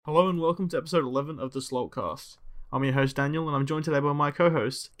Hello and welcome to episode 11 of the Slalt. I'm your host Daniel, and I'm joined today by my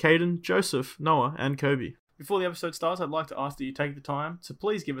co-hosts Caden, Joseph, Noah, and Coby. Before the episode starts, I'd like to ask that you take the time to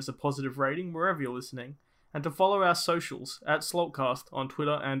please give us a positive rating wherever you're listening, and to follow our socials at Slaltcast on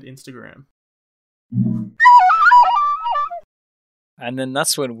Twitter and Instagram. And then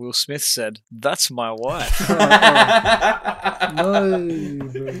that's when Will Smith said, "That's my wife." No.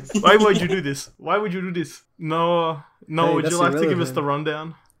 Why would you do this? Why would you do this? Noah, Hey, would you that's like to give us irrelevant. the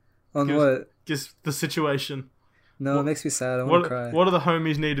rundown? On Give- what? Just the situation. No, it makes me sad. I want to cry. What do the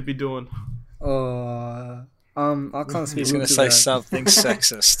homies need to be doing? Oh, I can't speak. He's going to say something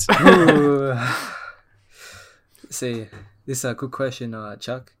sexist. Ooh. See, this is a good question,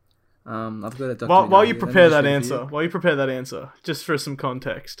 Chuck. I've got a document. While you here. Let me prepare just that read it answer, just for some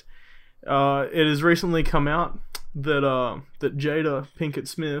context, it has recently come out that Jada Pinkett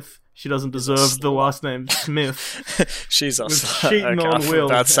Smith, she doesn't deserve the last name Smith. She's a Was slut. cheating Okay, on I feel Will,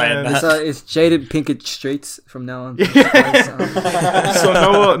 bad saying and- that. It's Jaded Pinkett Streets from now on. So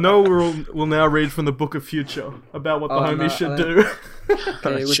Noah will now read from the Book of Future about what the homies should do. Okay, what the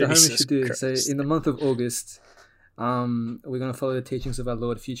homies Jesus should do. Christ. So, in the month of August, we're gonna follow the teachings of our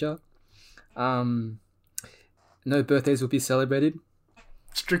Lord Future. No birthdays will be celebrated.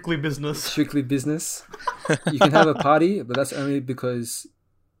 Strictly business. Strictly business. You can have a party, but that's only because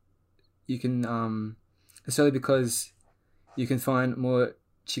you can. It's only because you can find more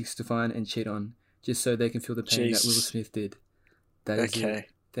chicks to find and cheat on, just so they can feel the pain that Will Jesus. Smith did. That is Okay. it.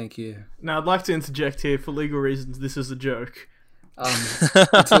 Thank you. Now I'd like to interject here for legal reasons. This is a joke.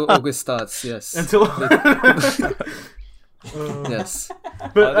 Until August starts. Yes. Until. Yes.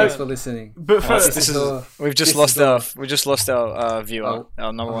 But Thanks for listening. but first, This is, Noah. we've just This is lost our viewer, Oh.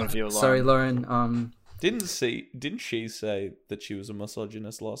 our number one viewer. Sorry, Lauren. Lauren. Didn't she say that she was a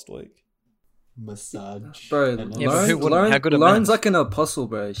misogynist last week? Massage. Bro, And Yeah, but who wouldn't? How good a Lauren's man. like an apostle,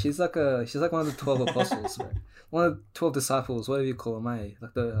 bro. She's like one of the 12 apostles, bro. One of the 12 disciples, whatever you call them, eh?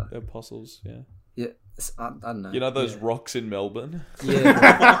 Like the The apostles, yeah. I don't know. You know those yeah. rocks in Melbourne?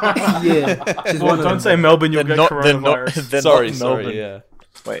 Yeah, yeah. She's well, one of don't them. say Melbourne, you'll They're get not. They're not. coronavirus. They're sorry, not Melbourne. yeah.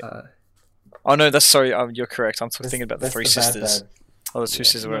 Wait. Uh, Oh no, that's sorry. You're correct. I'm thinking about the That's three the bad sisters. bad. Oh, the two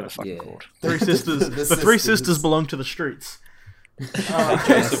sisters. Whatever the fuck Yeah. they're called. Three sisters. The three sisters belong to the streets.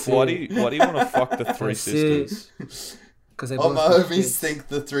 Joseph, why do you want to fuck the three That's it. sisters? Because they Oh, both my have homies kids. think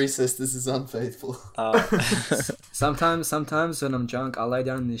the Three Sisters is unfaithful. Sometimes when I'm drunk, I lay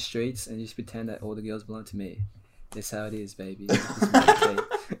down in the streets and just pretend that all the girls belong to me. That's how it is, baby. It's okay.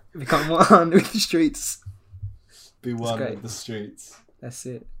 Become one with the streets. Be one great. with the streets. That's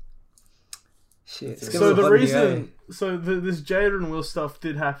it. Shit. It's So getting So a the little hot in here, reason, this Jada and Will stuff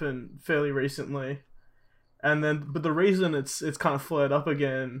did happen fairly recently, but the reason it's kind of flared up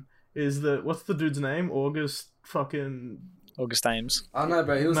again is that what's the dude's name? August fucking. August Ames. I know,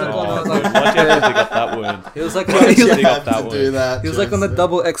 bro. He was No. like Oh, on dude, the, why'd you have to dig up that wound? he was like Why'd he you was, dig up have that to do word? that. he was like on the Joseph.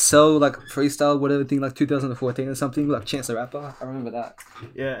 double XL like freestyle whatever thing like 2014 or something like Chance the Rapper. I remember that.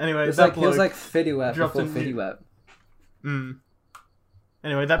 Yeah. Anyway, It was that like he was bloke like Fetty Wap dropped before a Fetty new- Wap.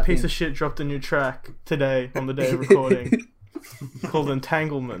 Anyway, that piece of shit dropped a new track today on the day of recording called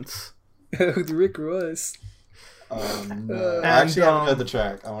Entanglements. With Rick Ross. No. And, I actually haven't um, heard the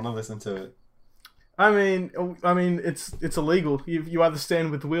track. I want to listen to it. I mean, it's illegal. You either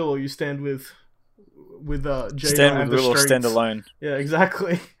stand with Will or you stand with Jada Stand and with the Will or streets. stand alone. Yeah,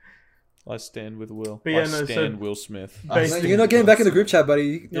 exactly. I stand with Will. But yeah, I no, so- stand Will Smith. Basically, You're not getting back in the group chat,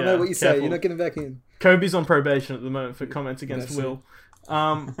 buddy. No Yeah, matter what you say, careful. you're not getting back in. Kobe's on probation at the moment for comments against That's it. Will. But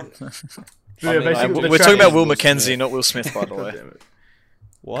yeah, I mean, basically, the We're track talking about is- Will Will McKenzie, Smith. not Will Smith, by the God way. damn it.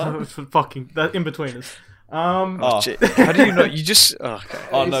 What? For fucking that in betweeners. Oh. Shit. How do you know? You just. Oh, okay.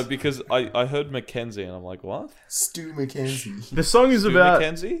 Oh no, because I heard Mackenzie and I'm like, what? Stu McKenzie. The song is Stu about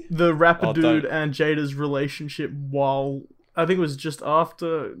Mackenzie? the rapper Oh, dude don't. and Jada's relationship. While I think it was just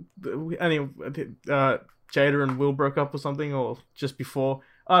after, anyway, Jada and Will broke up or something, or just before.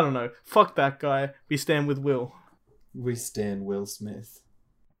 I don't know. Fuck that guy. We stand with Will. We stand Will Smith.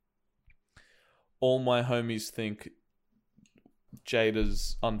 All my homies think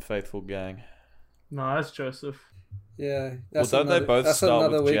Jada's unfaithful gang. No, that's Joseph. Yeah. Well, don't they both that's start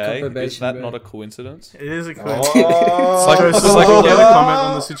another with week on J? Is probation, that bro. not a coincidence? It is a cool. Oh, like- Joseph, it's like- would you like to comment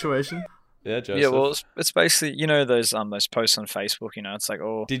on the situation? Yeah, Joseph. Yeah, well, it's basically those posts on Facebook. It's like,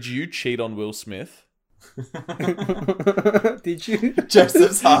 oh, Did you cheat on Will Smith? Did you?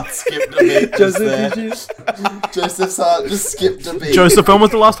 Joseph's heart skipped a beat. just Joseph, there. did you? Joseph's heart just skipped a beat. Joseph, when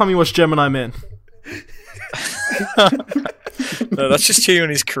was the last time you watched Gemini Man? no, that's just cheating on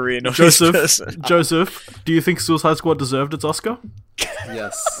his career, not his Joseph, person. Joseph, do you think Suicide Squad deserved its Oscar?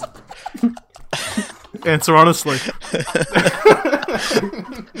 Yes. Answer honestly. Getting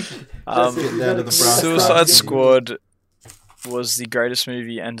down to the brass Suicide tacks. Squad was the greatest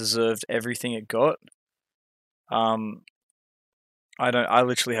movie and deserved everything it got. I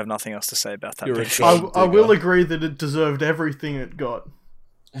literally have nothing else to say about that. You're a picture. gold I will digger. agree that it deserved everything it got.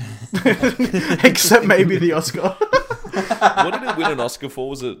 Except maybe the Oscar. What did it win an Oscar for?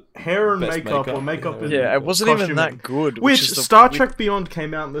 Was it Hair and Best makeup, or makeup? makeup Yeah. and Yeah, it wasn't even costuming. that good. Which is the- Star Trek Beyond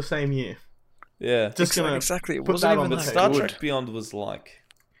came out in the same year. Yeah. Just gonna exactly. It put wasn't that even on the that table. Star good. Trek Beyond was like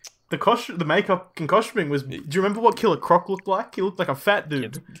the makeup and costuming was. Do you remember what Killer Croc looked like? He looked like a fat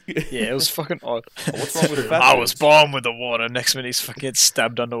dude. Yeah, it was fucking odd. what's wrong with fat I was dudes? born with the water. Next minute, he's fucking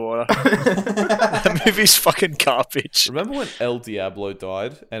stabbed underwater. That movie's fucking garbage. Remember when El Diablo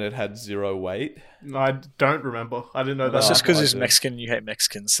died and it had 0 weight? I don't remember. I didn't know that. That's just because I he's do. Mexican and you hate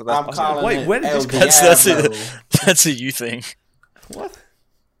Mexicans. So I'm that's calling Wait, it when did El this- that's Diablo. that's a you thing. What?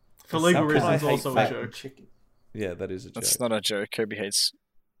 For legal How can I reasons, hate also a fat joke. Chicken. Yeah, that is a joke. That's not a joke. Kobe hates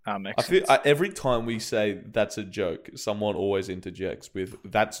I Mexicans. feel every time we say that's a joke, someone always interjects with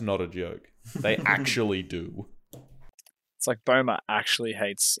 "That's not a joke." They actually do. It's like Boma actually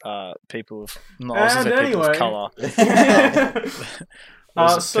hates people of not I was gonna And say people of anyway. color.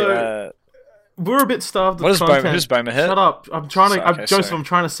 Was it, So we're a bit starved of what is content. Boma? Who's Boma hit? Shut up! I'm trying to. Okay, Joseph, sorry. I'm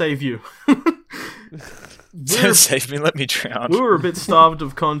trying to save you. Don't save me. Let me drown. We were a bit starved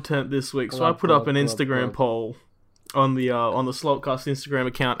of content this week, so I put up an Pull up, Instagram poll on the Slaltcast Instagram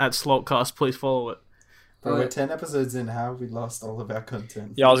account at Slaltcast. Please follow it. Bro, we're 10 episodes in. How have we lost all of our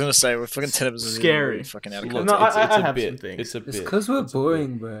content? Yeah, I was gonna say we're fucking 10 episodes. in, Scary. we're fucking out of Look, content. No, it's I a have bit. some things. It's a It's bit. because we're It's a bit.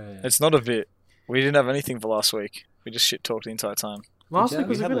 boring, bro. It's not a bit. We didn't have anything for last week. We just shit talked the entire time. Last Yeah, week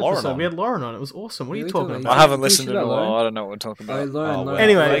was we a had good Lauren episode. on. We had Lauren on. It was awesome. What are Yeah, you we talking talked about? I haven't you listened should to it in a have while. Lauren. I don't know what we're talking Oh, about. Lauren, Oh, Lauren. wow.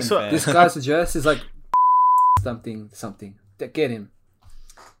 Anyway, Big so- fan. This guy's address is like something. Get him.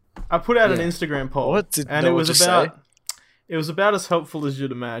 I put out an Yeah. Instagram poll, What did and no it one was just about say? it was about as helpful as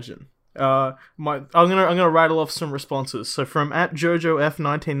you'd imagine. I'm gonna rattle off some responses. So from at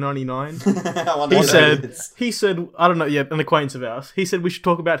JojoF1999, I wonder he what said that is. I don't know, yeah, an acquaintance of ours. He said we should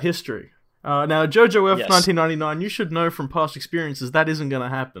talk about history. Now JojoF Yes. 1999, you should know from past experiences that isn't gonna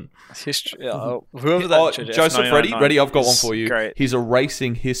happen. History. Whoever that Oh, Joseph, ready? I've got one for you. Great. He's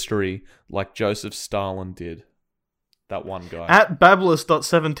erasing history like Joseph Stalin did. That one guy. At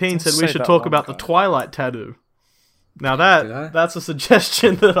Babylus.17 said we say should that talk one about the guy. Twilight tattoo. Now Did I? that's a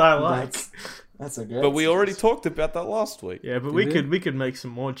suggestion that I like. That's a great But we already suggestion. talked about that last week. Yeah, but Did we we? could make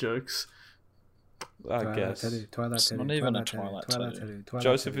some more jokes. I guess. Twilight It's tattoo. not even a Twilight Twilight tattoo.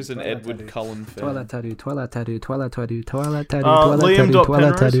 Joseph is an Edward Cullen fan. Twilight tattoo. Twilight tattoo. Twilight tattoo. Twilight tattoo.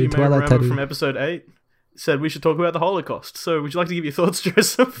 Liam.Penrose, you may remember from episode 8, said we should talk about the Holocaust. So would you like to give your thoughts,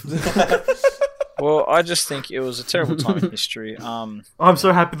 Joseph? Well, I just think it was a terrible time in history. I'm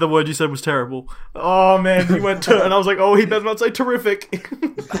so happy the word you said was terrible. Oh man, you went to, and I was like, oh, he better not say terrific.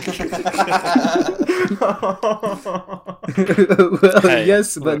 Well, Hey,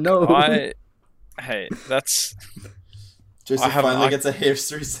 yes, but look, no. Hey, that's. Joseph I haven't- finally I- gets a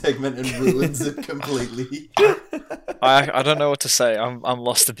history segment and ruins it completely. I don't know what to say. I'm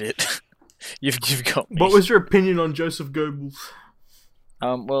lost a bit. You've got me. What was your opinion on Joseph Goebbels?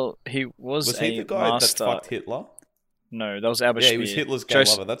 Well, he was Was a he the guy master. that fucked Hitler? No, that was Albert Yeah, Speer. he was Hitler's gay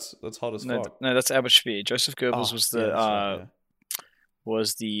Joseph- lover. That's hot as No, fuck. no, that's Albert Speer. Joseph Goebbels Oh, was yeah, the that's right, yeah.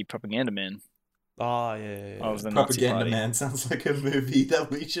 was the propaganda man Oh, yeah. of the Nazi Propaganda party. Man sounds like a movie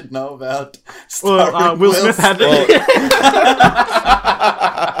that we should know about. Well, Starring Will Smith had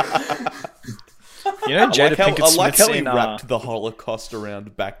You know Jada Pinkett I like Smith's how he in. wrapped the Holocaust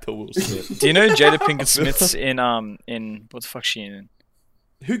around back to Will Smith. Do you know Jada Pinkett Smith's in what the fuck's she in?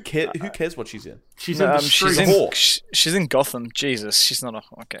 Who cares what she's in? She's No, in the she's streets. in she's in Gotham. Jesus, she's not a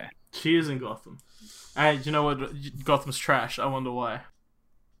okay. She is in Gotham. Hey, do you know what? Gotham's trash. I wonder why.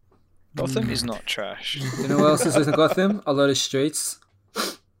 Gotham is not trash. You know what else is in Gotham? A lot of streets.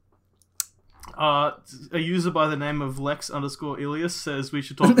 A user by the name of Lex_Ilias says we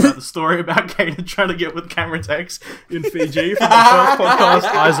should talk about the story about Kaden trying to get with Cameron's ex in Fiji from the first podcast,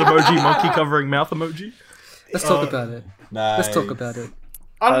 eyes emoji, monkey covering mouth emoji. Let's talk about it. Nice. Let's talk about it.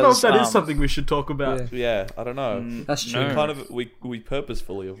 I don't know if that is As, something we should talk about. Yeah. Yeah, I don't know. That's true. no. Kind of, we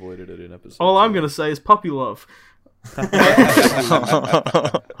purposefully avoided it in episode. All I'm going to say is puppy love.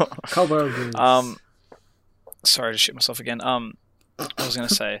 Cowboy blues. Sorry to shit myself again. I was gonna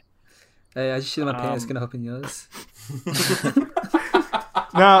say. Hey, I just shit in my pants. Gonna hop in yours.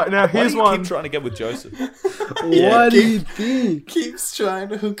 Now Why here's do you one. keep trying to get with Joseph? What do keep- you think? Keeps trying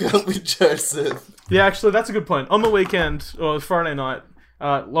to hook up with Joseph. Yeah, actually, that's a good point. On the weekend, or Friday night,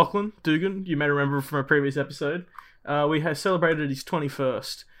 Lachlan Dugan, you may remember from a previous episode, we have celebrated his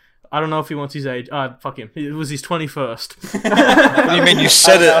 21st. I don't know if he wants his age. Fuck him. It was his 21st. What do you mean? You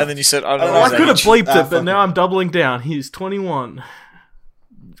said it and then you said, I don't know. I his could have age. bleeped it, but now I'm doubling down. He's 21.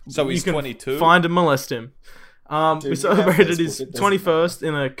 So he's You can 22. Find and molest him. We Dude, we have celebrated Facebook, his it doesn't 21st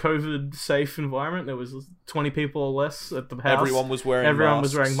in a COVID-safe environment. There was 20 people or less at the house. Everyone was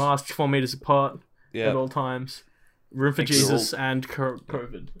wearing masks 4 meters apart at Yeah. all times. Room for Thank you. Jesus and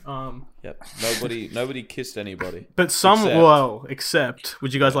COVID. Yep. Nobody kissed anybody. But except,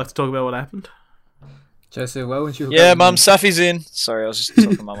 would you guys like to talk about what happened? Joseph, why wouldn't you? hook Yeah, up Mum, with Safi's in. Sorry, I was just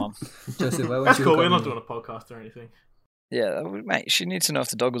talking to my mum. me? Joseph, why wouldn't That's you? cool. hook We're up not with doing me? a podcast or anything. Yeah, mate, she needs to know if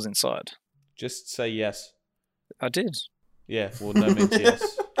the dog was inside. Just say yes. I did. Yeah. Well, no means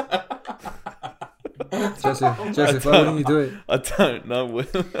yes. Joseph, why wouldn't you do it? I don't know.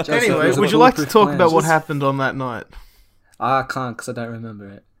 Joseph, Anyway, there's a would you like to bulletproof talk plan. about what Just- happened on that night? I can't because I don't remember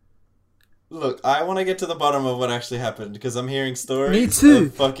it. Look, I want to get to the bottom of what actually happened because I'm hearing stories Me too.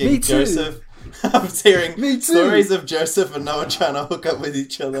 of fucking Me too. Joseph. I'm hearing Me too. stories of Joseph and Noah trying to hook up with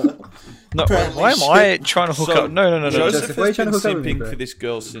each other. No, Apparently why am shit. I trying to hook So, up? No. Joseph Joseph, why are you has trying been to hook up with me, simping bro? for this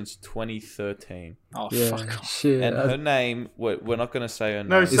girl since 2013. Oh, Yeah, fuck off. shit. And her name, we're not going to say her name.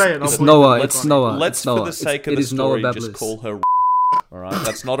 No, say it. It's I'll bleep Noah. it. It's Noah. Let's, it's for Noah. the sake of It the is Noah story, just Bablis. call her. Alright?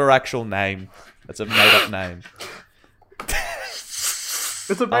 That's not her actual name. That's a made up name.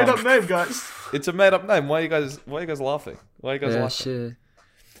 It's a made-up name, guys. It's a made up name. Why are you guys laughing? Why are you guys Yeah, laughing? shit.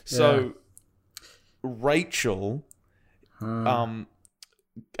 So, Rachel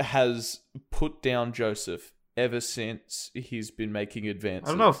has put down Joseph ever since he's been making advances.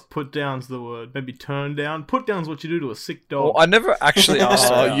 I don't know if put down's the word. Maybe turn down. Put down's what you do to a sick dog. Well, I never actually asked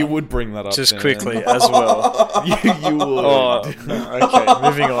her. Oh, you would bring that up just Dan. quickly as well. you would. Oh, no, okay,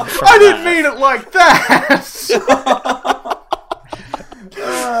 moving on. From I didn't that. mean it like that!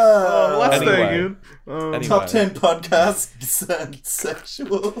 Oh, well, that's Anyway. very good. Anyway. Top 10 podcasts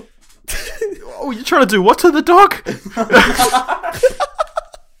sexual. Oh, you're trying to do what to the dog?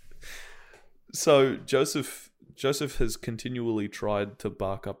 So Joseph has continually tried to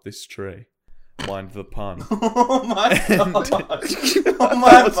bark up this tree. Mind the pun. Oh my god. Oh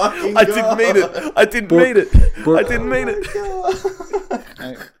my fucking god. I didn't mean it. I didn't mean it. I didn't mean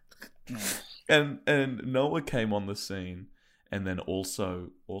it. And Noah came on the scene and then also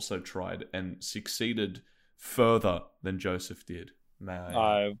tried and succeeded further than Joseph did. May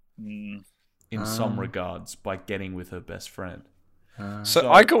I? In some regards, by getting with her best friend. So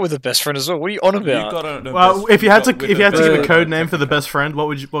I got with a best friend as well. What are you on about? You got a Well, best- if you had to got with give a best code friend, name for the best friend, what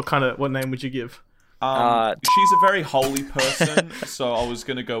name would you give? she's a very holy person, so I was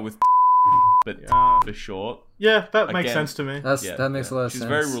gonna go with, but for short. Yeah, that makes Again. sense to me. That makes a lot of She's sense.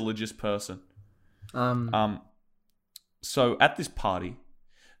 a very religious person. So at this party,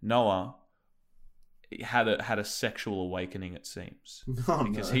 Noah had a sexual awakening, it seems,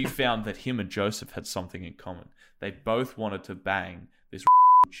 because he found that him and Joseph had something in common. They both wanted to bang this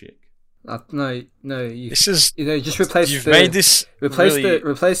chick. No. You, This is just replace you've the made this replace really,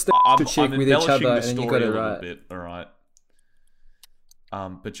 the chick with each embellishing other, the and you story got it a little right. bit, all right.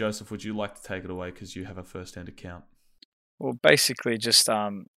 But Joseph, would you like to take it away because you have a first-hand account? well, basically just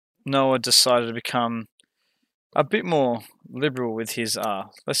Noah decided to become a bit more liberal with his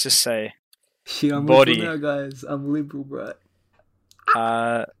let's just say Shit, I'm body. liberal now, guys. I'm liberal, bro.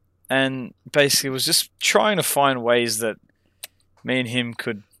 and basically was just trying to find ways that me and him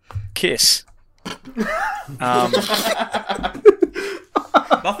could kiss.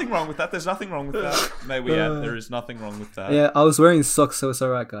 Nothing wrong with that. There's nothing wrong with that. May we add, there is nothing wrong with that. Yeah, I was wearing socks, so it's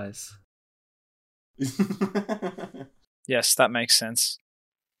alright, guys. Yes, that makes sense.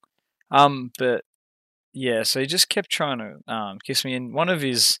 But yeah, so he just kept trying to kiss me, and one of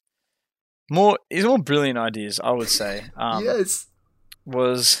his more brilliant ideas, I would say, Yes.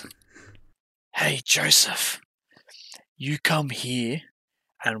 was, "Hey Joseph, you come here,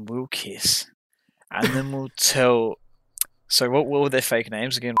 and we'll kiss, and then we'll tell." So what were their fake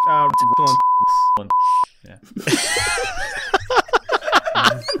names again? Yeah.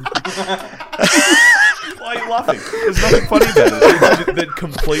 Why are you laughing? There's nothing funny about it. They're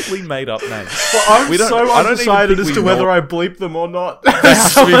completely made up names. But I'm We don't- so I don't even undecided think as we to whether know- I bleep them or not. They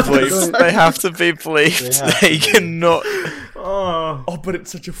have to be bleeped. They have to be bleeped. They cannot. Oh, Oh, but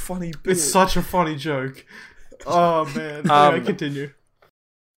it's such a funny bit. it's such a funny joke. Oh man. Anyway, continue.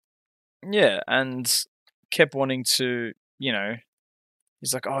 Yeah, and kept wanting to,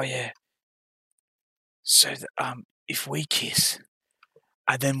 he's like, "Oh yeah, so if we kiss,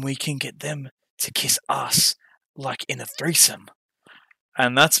 and then we can get them to kiss us, like in a threesome."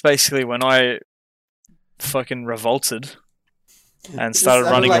 And that's basically when I fucking revolted and started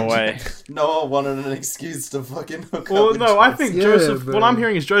sounded running like away. Noah wanted an excuse to fucking hook Well, up with no, I Joseph. think Yeah, Joseph. bro. What I'm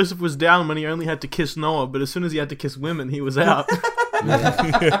hearing is Joseph was down when he only had to kiss Noah, but as soon as he had to kiss women, he was out.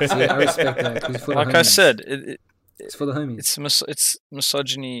 Yeah. See, I respect that. 'cause it's for the Like I homies. said, It's for the homies. it's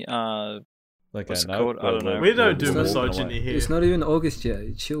misogyny. Okay, What's it no, called? I don't know. We don't do It's not- misogyny here. It's not even August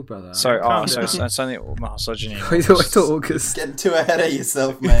yet. Chill, brother. Sorry, Calm so down. it's only misogyny. Wait till August. Getting too ahead of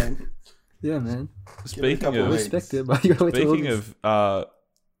yourself, man. Yeah, man. Speaking couple I of weeks. respect it, but you gotta wait till speaking August. of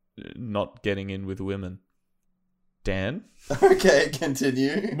not getting in with women, Dan, Okay,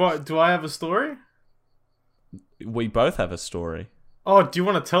 continue. What? Do I have a story? we both have a story. Oh, do you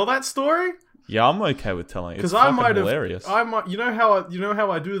want to tell that story? Yeah, I'm okay with telling it. It's Because I fucking might have, hilarious. I might, you know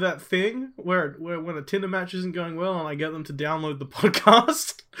how I do that thing where when a Tinder match isn't going well and I get them to download the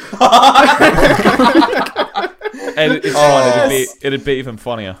podcast. And it's Yes. fun. It'd be even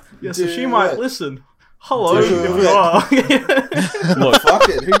funnier. Yeah, so she Do might it. listen. Hello, Do if it. you are. Look, Fuck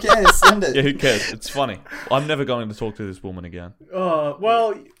it, who cares? Send it. yeah, who cares? It's funny. I'm never going to talk to this woman again.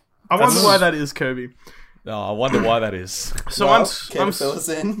 Well, I wonder why that is, Coby. Oh, I wonder why that is. So Well, I'm fill us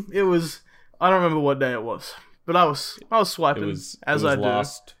in. It was. I don't remember what day it was, but I was It swiping was as it was I do.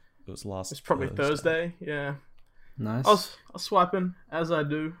 last. It was last. It's probably Thursday. Yeah, Nice. I was swiping as I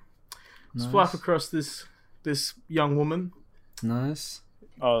do. Nice. Swipe across this young woman, Nice.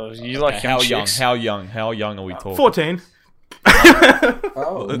 Oh, you like How young? chicks? How young? How young are we talking? 14.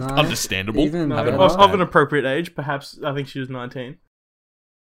 Oh, It's Nice. understandable. Even No, better. of an appropriate age, perhaps. I think she was 19.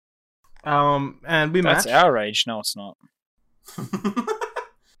 And we That's matched. our age. No, it's not.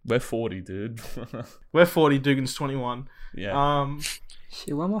 We're 40, dude. We're 40. Dugan's 21. yeah.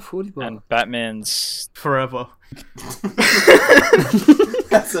 Shit, why am I 40, bro? And Batman's. Forever.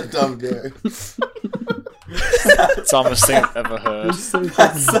 that's a dumb joke. It's the dumbest thing I've ever heard. It's so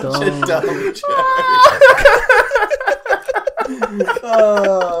That's fucking such a dumb. dumb joke.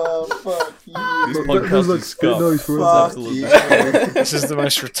 Oh, fuck This you. podcast like- is scuffed. no, it's for It's Fuck absolute you. shit. This is the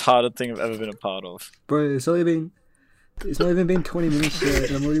most retarded thing I've ever been a part of. Bro, it's not even been 20 minutes yet,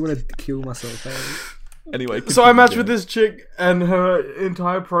 and I'm already want to kill myself. Hey. Anyway, So I matched continue, with this chick, and her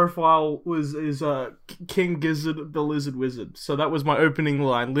entire profile is King Gizzard, the Lizard Wizard. So that was my opening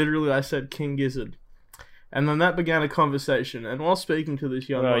line. Literally, I said King Gizzard, and then that began a conversation. And while speaking to this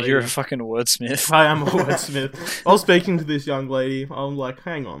young Oh, lady, you're a fucking wordsmith. I am a wordsmith. While speaking to this young lady, I'm like,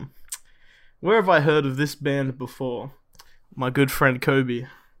 hang on, where have I heard of this band before? My good friend Coby.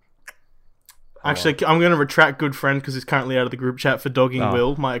 Actually, I'm going to retract good friend because he's currently out of the group chat for dogging Oh.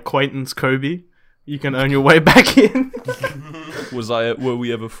 Will, my acquaintance Coby. You can earn your way back in. Were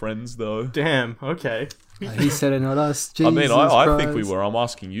we ever friends though? Damn, okay. He said it, not us. Jesus I mean, I think we Christ. were. I'm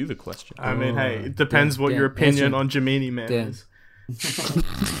asking you the question. I mean, hey, Oh, it depends damn, what your damn. opinion Answer. on Gemini Man Damn. is.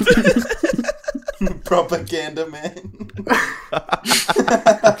 Propaganda man.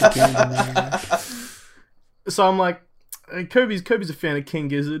 So I'm like, Kobe's a fan of King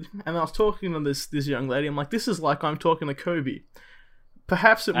Gizzard, and I was talking to this young lady. I'm like, this is like I'm talking to Coby.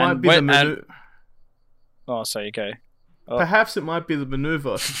 Perhaps it might And be wait, the maneuver. Oh, sorry, okay. Oh. Perhaps it might be the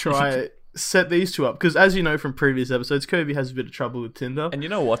maneuver to try set these two up, because as you know from previous episodes, Coby has a bit of trouble with Tinder. And you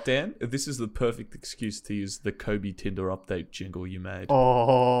know what, Dan? This is the perfect excuse to use the Coby Tinder update jingle you made.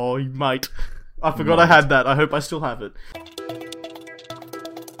 Oh, mate, I forgot I had that. I hope I still have it.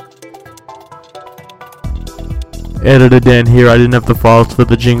 Editor Dan here. I didn't have the files for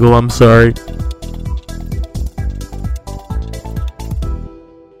the jingle. I'm sorry.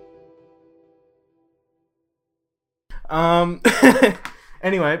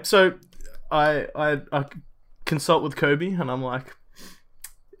 Anyway, so I consult with Coby, and I'm like,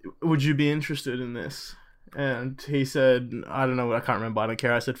 would you be interested in this? And he said, I don't know, I can't remember, I don't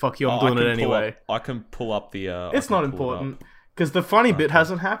care. I said, fuck you, I'm doing it anyway. I can pull up the. It's not important, because the funny bit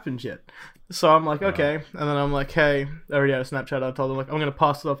hasn't happened yet. So I'm like, okay. And then I'm like, hey, I already had a Snapchat. I told him, like, I'm going to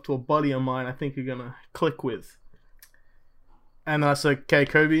pass it off to a buddy of mine I think you're going to click with. And I said, okay,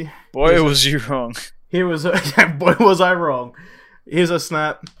 Coby. Boy, was you wrong. Here was boy, was I wrong. Here's a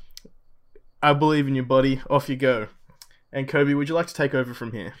snap. I believe in you, buddy. Off you go. And Coby, would you like to take over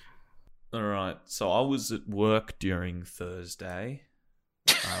from here? All right. So I was at work during Thursday.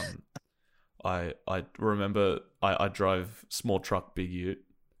 I remember I drove small truck, big ute,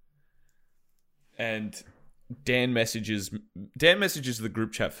 and Dan messages the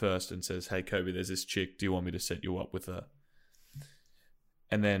group chat first and says, "Hey Coby, there's this chick. Do you want me to set you up with her?"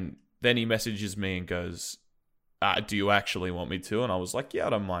 And then he messages me and goes, "Do you actually want me to?" And I was like, "Yeah, I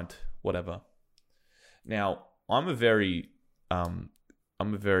don't mind. Whatever." Now I'm a very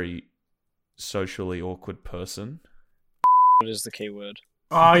socially awkward person. What is the key word?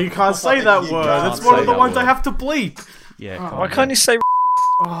 Oh, you can't say that You word. can't That's one of say the that ones I word. have to bleep. Yeah, Why can't you say? You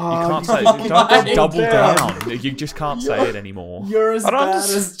can't say fucking don't double down. down. You just can't say it anymore. You're as I don't bad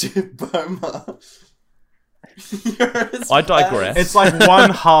just- as Jim Boma. You're as I bad digress. as- It's like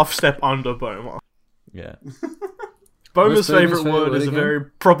one half step under Boma. Yeah. Boma's What's Boma's favorite favourite word word is a again? very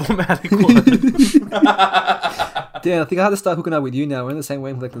problematic word. Damn, I think I have to start hooking up with you now. We're in the same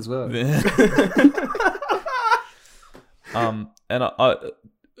wavelength as well. And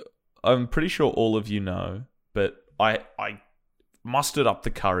I'm pretty sure all of you know, but I mustered up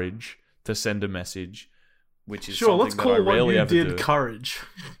the courage to send a message, which is Sure, something let's that I call what rarely you ever did do. courage.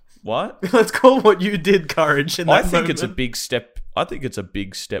 What? Let's call what you did courage in that I think it's a moment. big step. I think it's a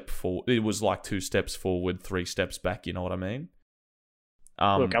big step forward. It was like 2 steps forward, 3 steps back. You know what I mean?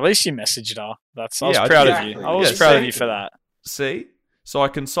 Look, at least you messaged her. I was Yeah, proud exactly. of you. I was Yeah, proud of see? you for that. See? So I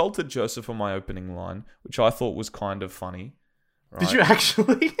consulted Joseph on my opening line, which I thought was kind of funny. Did right? you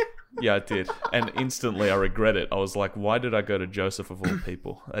actually? Yeah, I did. And instantly I regret it. I was like, why did I go to Joseph of all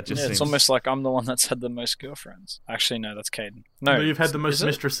people? That just Yeah, seems... it's almost like I'm the one that's had the most girlfriends. Actually, no, that's Caden. No, No, you've had the most is it?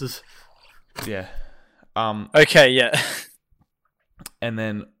 mistresses. Yeah. Okay, yeah. And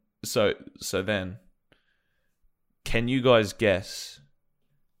then... So then... Can you guys guess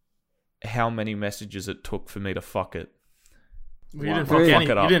how many messages it took for me to fuck it? Well, you didn't Fuck fuck, it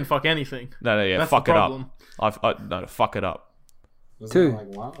any, up. you didn't fuck anything. No, yeah, That's fuck the it problem. up. No, fuck it up. Was Two. it like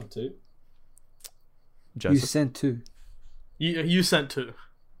 1 or 2? You Joseph. sent 2. You sent 2.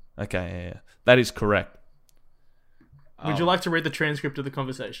 Okay, yeah. That is correct. Would you like to read the transcript of the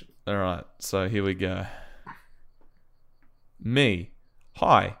conversation? Alright, so here we go. Me.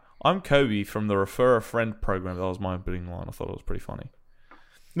 Hi, I'm Coby from the Refer a Friend program. That was my opening line. I thought it was pretty funny.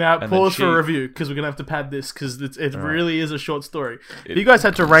 Now, And pause then for she- review, because we're going to have to pad this, because it Alright. really is a short story. If you guys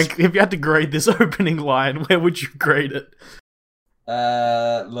had to rank, if you had to grade this opening line, where would you grade it?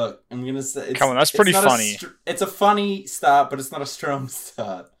 Look, I'm gonna say. Come on, that's pretty not a funny. it's a funny start, but it's not a strong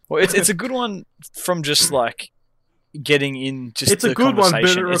start. Well, it's a good one from just like getting in. Just It's a the good one, but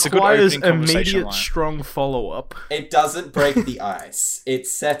it conversation. It's a good requires opening conversation immediate, line. strong follow-up. It doesn't break the ice. It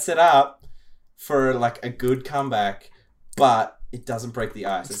sets it up for like a good comeback, but it doesn't break the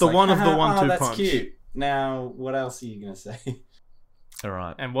ice. It's the like, one of the "Haha, 1-2 that's punch." cute. Now, what else are you gonna say?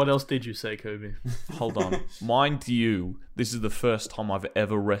 Alright, And what else did you say, Coby? hold on. Mind you, this is the first time I've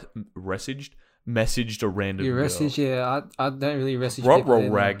ever messaged a random You girl. message, yeah. I don't really message Rot people.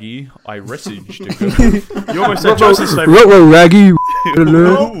 anymore. raggy. I messaged a girl. You almost said Joseph's favorite. Ruh-roh, raggy.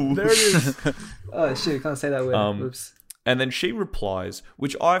 Oh, there it is. Oh shit, can't say that word. Oops. And then she replies,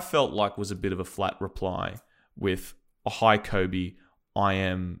 which I felt like was a bit of a flat reply, with "Hi Coby, I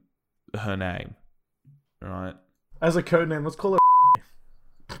am her name." Right? As a code name, let's call it.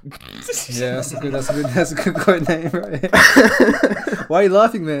 Yeah, that's a good code name, right? Why are you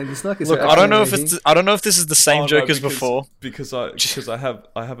laughing, man? It's not. Look, I don't know if this is the same Oh, joke no, as before. because I have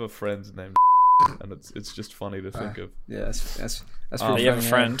a friend named and it's just funny to think of. Yeah, that's Oh, pretty you have a funny,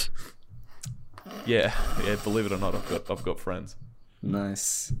 friend. Yeah, believe it or not, I've got friends. yeah.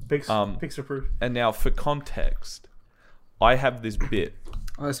 Nice. Pixar proof. And now for context, I have this bit.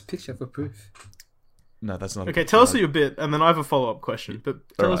 Oh, it's a picture for proof. No, that's not. Okay, tell us your bit, and then I have a follow-up question. But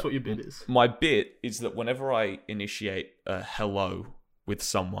tell us Alright. what your bit is. My bit is that whenever I initiate a hello with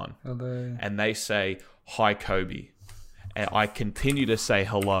someone, Hello. and they say "Hi Coby," and I continue to say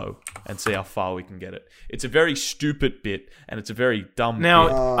hello and see how far we can get it. It's a very stupid bit, and it's a very dumb bit.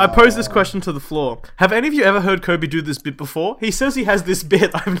 Now, I pose this question to the floor. Have any of you ever heard Coby do this bit before? He says he has this bit.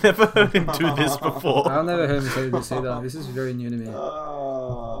 I've never heard him do this before. I've never heard him say this either. This is very new to me.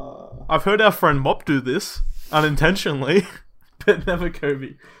 I've heard our friend Mop do this unintentionally, but never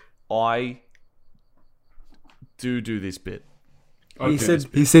Coby. I do this bit. He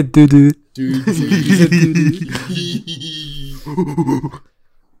said doo doo. He said doo doo.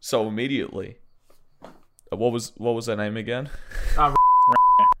 So immediately, what was her name again?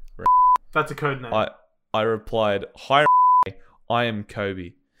 That's a code name. I replied, "Hi, I am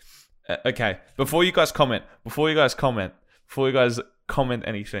Coby." Okay, before you guys comment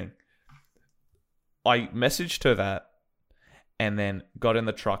anything, I messaged her that, and then got in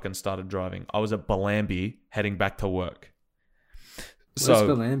the truck and started driving. I was at Bellambi heading back to work. Where's So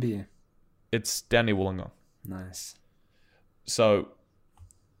Bellambi? it's down near Wollongong. Nice. So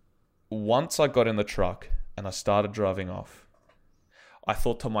once I got in the truck and I started driving off, I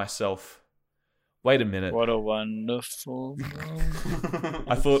thought to myself, wait a minute. What a wonderful world.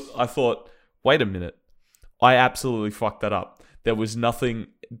 I thought, wait a minute. I absolutely fucked that up. There's nothing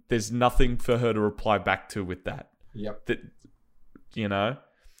for her to reply back to with that. Yep.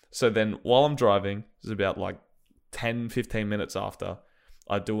 So then while I'm driving, it's about like 10, 15 minutes after,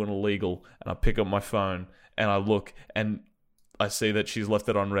 I do an illegal, and I pick up my phone, and I look, and I see that she's left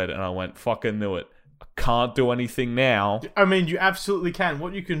it on red, and I went, fucking knew it. I can't do anything now. I mean, you absolutely can.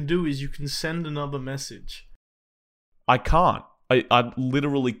 What you can do is you can send another message. I can't. I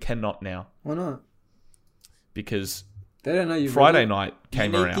literally cannot now. Why not? Because They don't know you. Friday night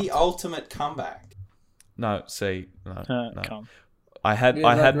came you need around. the ultimate comeback. No, see, no. Come. I had Yeah,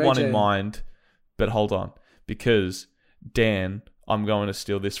 like one Ray in J. mind, but hold on, because Dan, I'm going to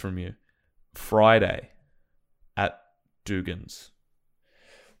steal this from you. Friday at Dugan's,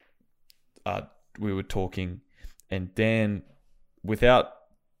 we were talking, and Dan, without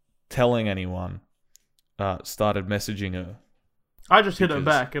telling anyone, started messaging her. I just hit her Because-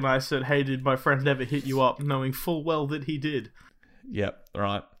 back and I said, "Hey, did my friend ever hit you up?" Knowing full well that he did. Yep,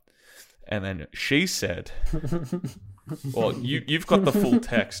 right. And then she said, well, you've got the full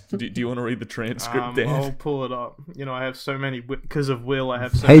text. Do you want to read the transcript, Dan? I'll pull it up. You know, I have so many because of Will. I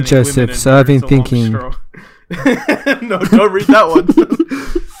have so Hey, many Joseph, women in so here, I've been it's a long thinking- straw. No, don't read that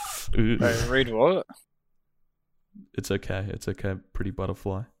one. Wait, read what? It's okay. Pretty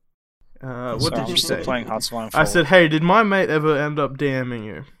butterfly. What Sorry, did I'm you still say? playing Hearts of Iron I 4. said, "Hey, did my mate ever end up DMing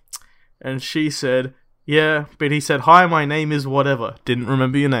you?" And she said, "Yeah," but he said, "Hi, my name is whatever." Didn't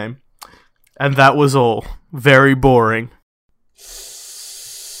remember your name. And that was all. Very boring.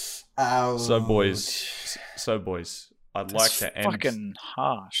 Ouch. So boys, I'd like That's to end. fucking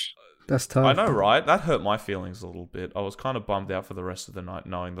harsh. That's tough. I know, right? That hurt my feelings a little bit. I was kind of bummed out for the rest of the night,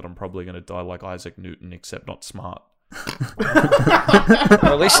 knowing that I'm probably going to die like Isaac Newton, except not smart.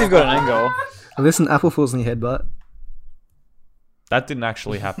 Well, at least you've got an end goal. Listen, apple falls in your head, but That didn't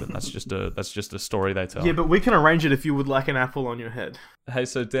actually happen. That's just a story they tell. Yeah, but we can arrange it if you would like an apple on your head. Hey,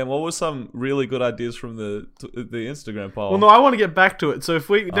 so Dan, what were some really good ideas from the Instagram poll? Well, no, I want to get back to it. So if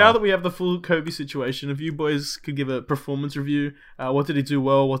we now that we have the full Coby situation, if you boys could give a performance review, what did he do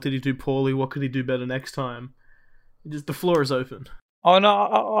well? What did he do poorly? What could he do better next time? Just the floor is open. Oh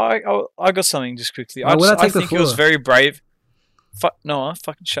no, I got something just quickly. Oh, will I I take the think he was floor? very brave. No,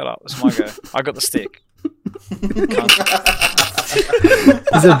 fucking shut up. It's my go. I got the stick. Cunt.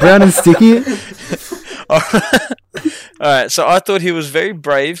 is it brown and sticky? Alright, so I thought he was very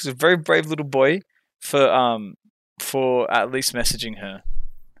brave. He's a very brave little boy for at least messaging her.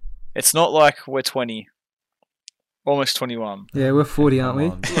 It's not like we're 20, almost 21. Yeah, we're 40, aren't we?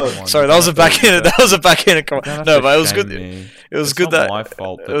 Sorry, that was a backhand. That was a backhand comment. No, but it was good. It It was good that my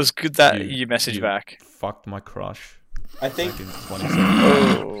fault. it was good that you messaged you back. Fucked my crush. I think Back in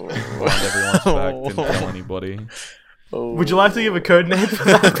 2017. Blind everyone's back. Didn't tell anybody. Oh. Would you like to give a code name for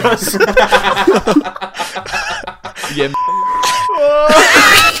that person? Yeah.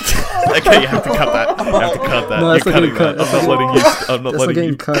 Okay, you have to cut that. You have to cut that. No, You're it's not cutting getting cut. that. I'm not letting you. I'm not That's not letting getting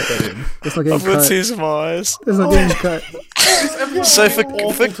you cut. cut that in. That's not I've getting got cut. tears in my eyes. That's not getting cut. So for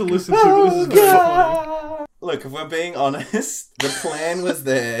awful to listen to. But this is very funny. Look, if we're being honest, the plan was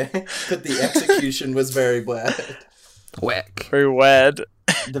there, but the execution was very bad. Whack. very wed.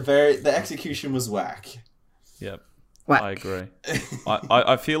 The execution was whack. Yep. Whack. I agree.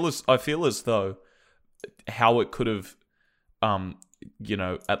 I feel as though how it could have,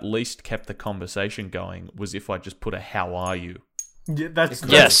 at least kept the conversation going was if I just put a "How are you?" Yeah, that's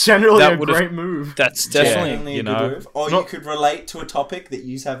Yes, generally that a would've- great move. That's definitely. Genuinely you a know, good move. Or you not- could relate to a topic that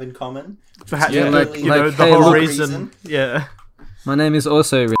you have in common. Perhaps, Yeah, like- you know, like, the hey, whole look- reason. Yeah. My name is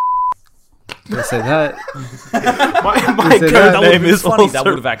also. Could I say that? My Say code that. That would have name been is funny. also... That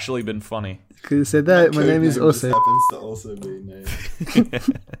would have actually been funny. Could have said that. My Code name is just also. happens to also be named.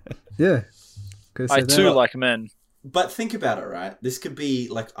 Yeah. Could have I said too that. like men. But think about it, right? This could be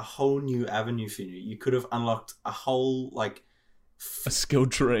like a whole new avenue for you. You could have unlocked a whole A skill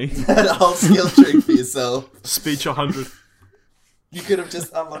tree. a whole skill tree for yourself. Speech 100. You could have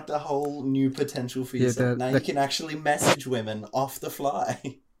just unlocked a whole new potential for Yeah, yourself. Now you that- can actually message women off the fly.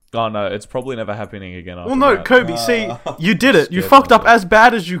 Oh no, it's probably never happening again. After Well, no, that. Coby, see, you did it. You Scared fucked up myself. as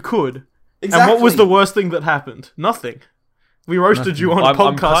bad as you could. Exactly. And what was the worst thing that happened? Nothing. We roasted you on a I'm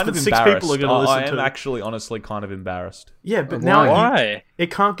podcast kind that of 6 people are going to listen I am to. actually, honestly, kind of embarrassed Yeah, but Why? now Why? it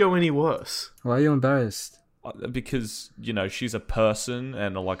can't go any worse. Why are you embarrassed? because she's a person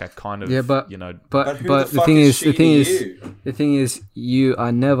and like a kind of Yeah, but- But But who but the the fuck thing is is she the thing to is you? the thing is you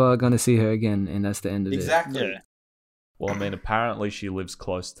are never gonna see her again, and that's the end of it. Exactly. Yeah. Well, I mean, apparently she lives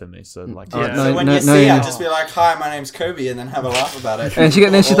close to me, so like, Oh, Yeah. no, So when no, you no, see you- her, just be like, "Hi, my name's Coby," and then have a laugh about it. And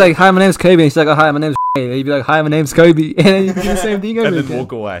then she's like, "Hi, my name's Coby," and she's like, "Oh, hi, my name's." And you'd be like, "Hi, my name's Coby," and then you do the same thing over and then again.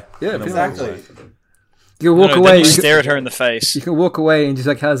 walk away. Yeah, And then exactly. walk away. You can walk No, away. Then you You can, stare at her in the face, you can walk away and just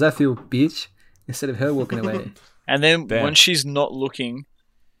like, "How does that feel, bitch?" Instead of her walking away. and then Damn. when she's not looking,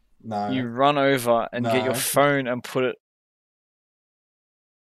 No. you run over and get your No. phone and put it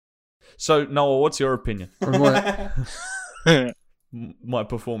So Noah, what's your opinion? From what? My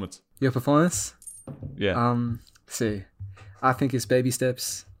performance. Your performance? Yeah. See, I think it's baby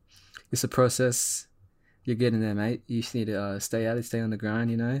steps. It's a process. You're getting there, mate. You just need to stay at it, stay on the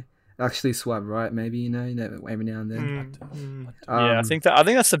grind. Actually swipe right, maybe. Every now and then. Yeah, I think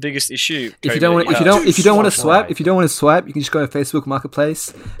that's the biggest issue. If Coby, you don't want, that if you don't want to swipe swipe, you can just go to Facebook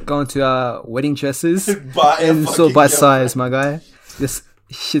Marketplace, go into wedding dresses, Buy a and sort fucking by girlfriend. size, my guy. Just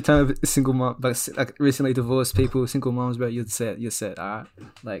shit ton of single mom, but like recently divorced people, single moms, bro. You're set. Alright,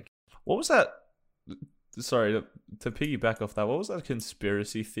 like What was that? Sorry, to piggyback off that, what was that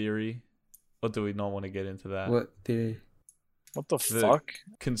conspiracy theory? Or do we not want to get into that? what theory? What the The fuck?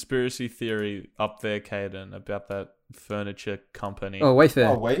 conspiracy theory up there, Caden, about that furniture company. Oh, Wayfair.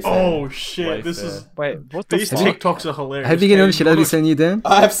 Oh, Wayfair. Oh shit! Wayfair. This is Wait, what the these fuck? TikToks are hilarious. Have you getting on the Caden, shit you I've been wanna- sending you, Dan?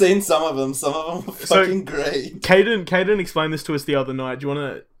 I've seen some of them. Some of them are So- fucking great. Caden explained this to us the other night. Do you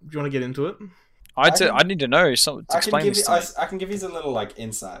wanna get into it? I need to know something to explain this to me. I can give you a little like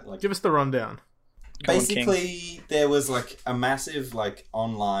insight. Like Give us the rundown. Come on, King. basically, there was like a massive like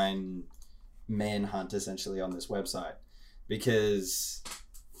online manhunt essentially on this website because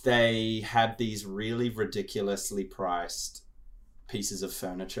they had these really ridiculously priced pieces of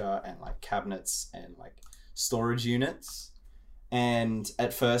furniture and like cabinets and like storage units. And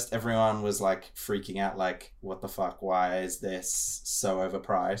at first everyone was like freaking out, like, what the fuck? Why is this so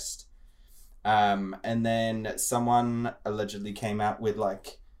overpriced? And then someone allegedly came out with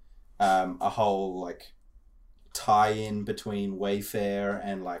like a whole like tie-in between Wayfair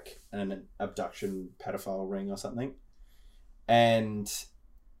and like an abduction pedophile ring or something. And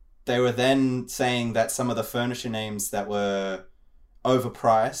they were then saying that some of the furniture names that were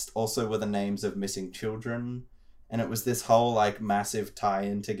overpriced also were the names of missing children. And it was this whole like massive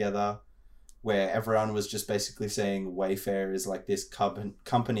tie-in together where everyone was just basically saying Wayfair is like this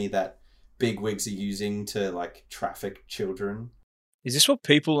company that bigwigs are using to like traffic children. Is this what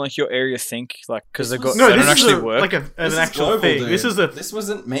people in like your area think? Like, because they This was- got No, they this don't is actually a, work. like an This is actual global, thing. dude. This is a This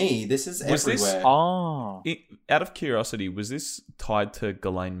wasn't me. This is Was this- everywhere. Oh, Out of curiosity, was this tied to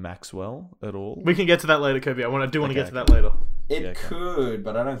Ghislaine Maxwell at all? We can get to that later, Kobe. I do want to Okay, get to that later. It Yeah, okay. could,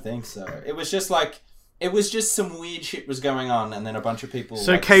 but I don't think so. It was just some weird shit was going on, and then a bunch of people.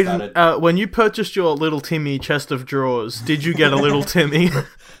 So, like, Caden, started... when you purchased your little Timmy chest of drawers, did you get a little Timmy?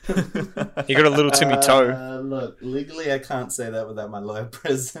 he got a little Timmy toe. Look, legally, I can't say that without my lawyer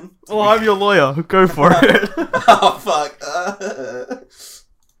present. Well, I'm your lawyer. Go for it. Oh fuck!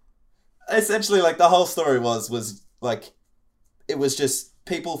 Essentially, like the whole story was like, it was just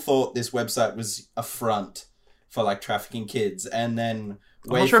people thought this website was a front for like trafficking kids, and then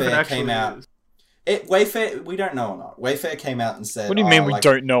I'm not sure if it Wayfair actually came out. is. Wayfair, we don't know or not. Wayfair came out and said, What do you mean "Oh, we like,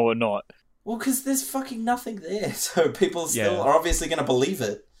 don't know or not? Well, because there's fucking nothing there, so people still Yeah. are obviously going to believe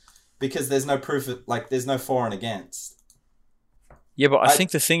it because there's no proof. Like, there's no for and against. Yeah, but I I-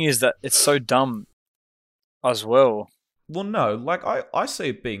 think the thing is that it's so dumb as well. Well, no, like I see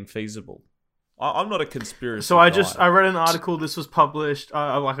it being feasible. I'm not a conspiracy. So I guy. read an article. This was published.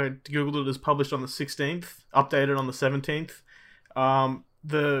 I googled it as published on the 16th, updated on the 17th.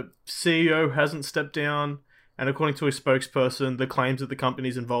 The CEO hasn't stepped down, and according to a spokesperson, the claims that the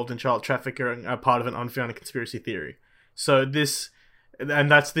companies involved in child trafficking are part of an unfounded conspiracy theory. So this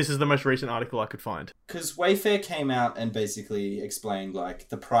is the most recent article I could find. Because Wayfair came out and basically explained, like,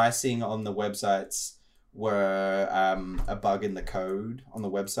 the pricing on the websites were a bug in the code on the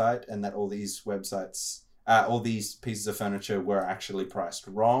website, and that all these websites, all these pieces of furniture were actually priced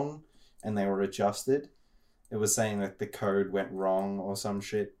wrong, and they were adjusted. It was saying that the code went wrong or some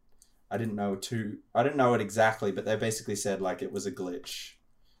shit. I didn't know it exactly, but they basically said like it was a glitch,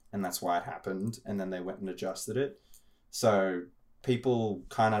 and that's why it happened. And then they went and adjusted it. So people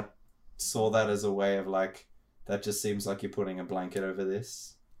kind of saw that as a way of like, that just seems like you're putting a blanket over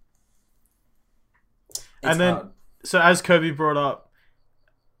this. And then- hard. So as Kobe brought up,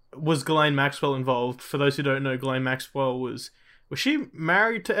 was Ghislaine Maxwell involved? For those who don't know, Ghislaine Maxwell was she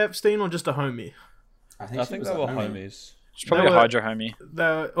married to Epstein or just a homie? I I she think was they a were homie. homies. It's probably They a were- Hydra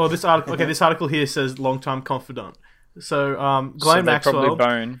homie. This article. Okay, this article here says longtime confidant. So So Ghislaine they Maxwell, probably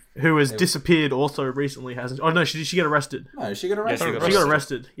bone. who has They- disappeared, also recently hasn't. Oh no, she get arrested. No, she got arrested. she got She got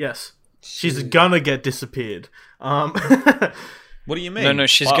arrested. Yes, she's Shit. gonna get disappeared. What do you mean? No,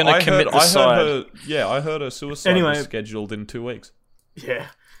 she's gonna commit I suicide. heard her, I heard her suicide Anyway. was scheduled in 2 weeks. Yeah.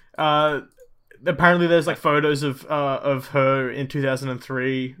 Apparently, there's like photos of her in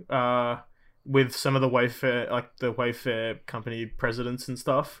 2003 with some of the Wayfair company presidents and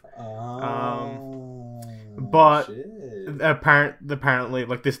stuff. But shit. Apparently,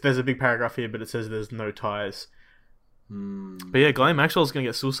 like this, there's a big paragraph here, but it says there's no ties. But yeah, Ghislaine Maxwell's gonna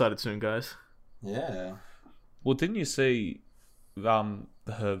get suicided soon, guys. Yeah. Well, didn't you see her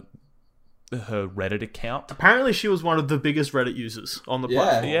Reddit account? Apparently, she was one of the biggest Reddit users on the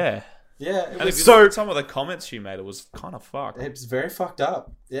platform. Yeah. Yeah. And if you look at some of the comments she made, it was kind of fucked. It was very fucked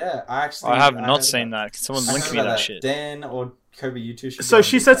up. Yeah, I have not seen that. Someone link me that shit. Dan or Coby, you two should. So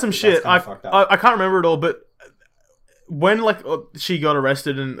she said some shit. I fucked up. I can't remember it all, but when she got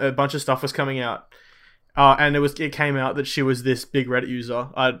arrested and a bunch of stuff was coming out, and it came out that she was this big Reddit user.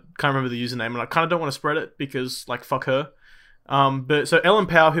 I can't remember the username, and I kind of don't want to spread it because fuck her. But so Ellen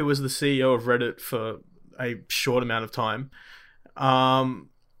Powell, who was the CEO of Reddit for a short amount of time,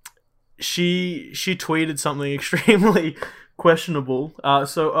 she tweeted something extremely questionable.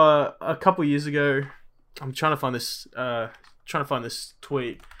 So a couple years ago, I'm trying to find this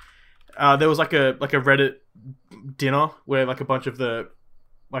tweet. There was like a Reddit dinner where a bunch of the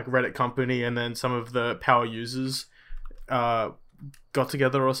Reddit company and then some of the power users got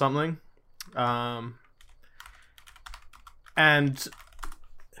together or something. And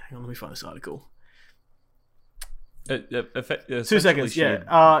hang on, let me find this article. 2 seconds.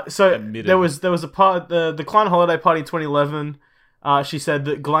 Yeah. So there was a part the Klein holiday party in 2011. She said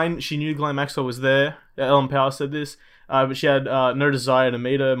that she knew Ghislaine Maxwell was there. Ellen Powell said this, but she had no desire to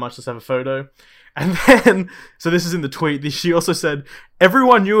meet her, much less have a photo. And then, so this is in the tweet. She also said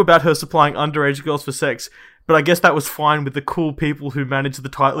everyone knew about her supplying underage girls for sex, but I guess that was fine with the cool people who managed the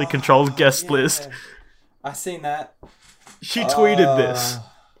tightly controlled guest list. I seen that. She tweeted this.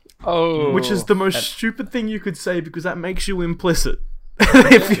 Oh. Which is the most stupid thing you could say because that makes you implicit.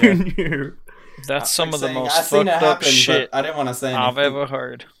 If you knew. That's some of the most fucked up shit I didn't want to say anything. I've ever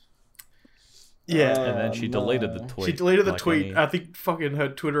heard. Yeah. And then she deleted the tweet. She deleted the tweet. I think fucking her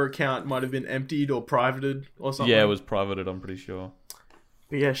Twitter account might have been emptied or privated or something. Yeah, it was privated, I'm pretty sure.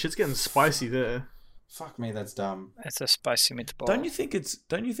 But yeah, shit's getting spicy there. Fuck me, that's dumb. It's a spicy meatball. Don't you think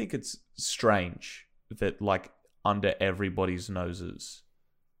it's strange that under everybody's noses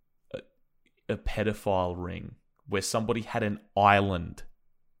a pedophile ring where somebody had an island?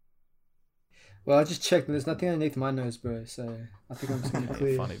 Well, I just checked, but there's nothing underneath my nose, bro. So I think I'm just gonna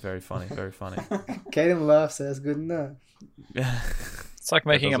clear. Funny, very funny, very funny. Caden laughs, so that's good enough. It's like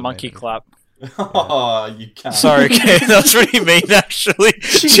making a monkey clap. Oh, you can't. Sorry, Kate, that's what you mean, actually.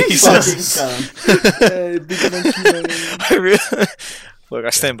 Jesus. Hey, big monkey. Look, I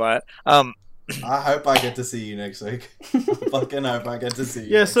stand by it. I hope I get to see you next week. I fucking hope I get to see you.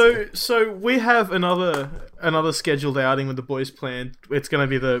 Yeah, next week. so we have another scheduled outing with the boys planned. It's going to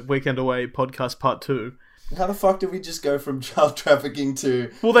be the Weekend Away podcast part 2. How the fuck did we just go from child trafficking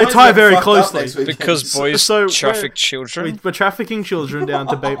to... Well, they tie very closely. Because boys traffic children? We're trafficking children down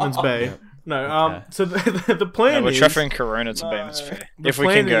to Bateman's Bay. No, so the plan we're is... trafficking Corona to Bateman's Bay. If we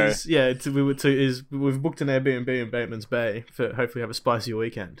can go. We've booked an Airbnb in Bateman's Bay for hopefully have a spicier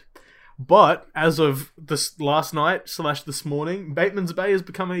weekend. But as of this last night / this morning, Bateman's Bay has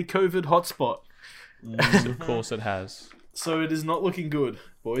become a COVID hotspot. Of course it has. So it is not looking good,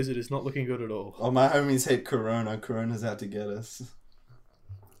 boys. It is not looking good at all. Oh, my homies hate Corona. Corona's out to get us.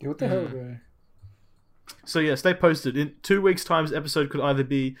 Yeah, what the hell, bro? So yeah, stay posted. In 2 weeks' time's episode could either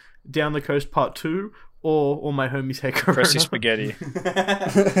be Down the Coast Part 2 or All My Homies Hate Corona. Pressy Spaghetti.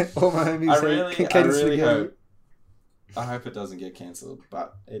 All my homies I really hope. I hope it doesn't get cancelled,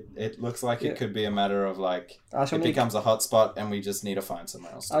 but it looks like it could be a matter of it becomes a hotspot and we just need to find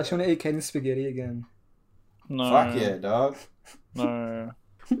somewhere else. I just want to eat Caden's spaghetti again. No. Fuck yeah, dog. No.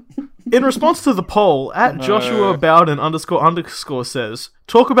 In response to the poll, Joshua Bowden __ says,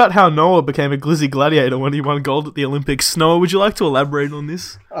 talk about how Noah became a glizzy gladiator when he won gold at the Olympics. Noah, would you like to elaborate on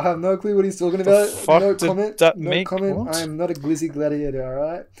this? I have no clue what he's talking about. No comment. No comment. What? I am not a glizzy gladiator,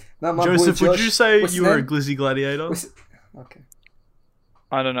 alright? Joseph, would you say you were a glizzy gladiator? Okay.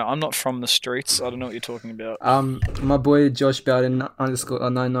 I don't know. I'm not from the streets. I don't know what you're talking about. My boy Josh Bowden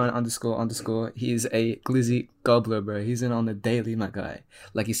 _99 ___. He's a glizzy gobbler, bro. He's in on the daily, my guy.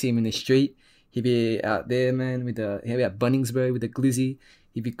 Like you see him in the street, he'd be out there, man, he'd be at Bunnings, bro, with the glizzy.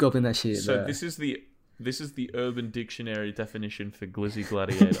 He'd be gobbling that shit. So bro. This is the Urban Dictionary definition for glizzy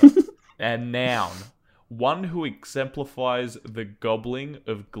gladiator. And noun. One who exemplifies the gobbling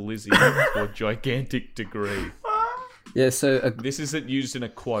of glizzy to a gigantic degree. Yeah, so this isn't used in a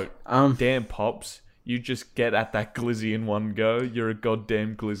quote. Damn, Pops, you just get at that glizzy in one go. You're a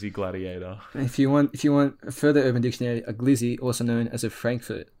goddamn glizzy gladiator. If you want a further Urban Dictionary, a glizzy, also known as a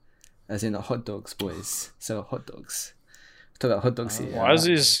Frankfurt, as in hot dogs, boys. So hot dogs. Talk about hot dogs here. Why is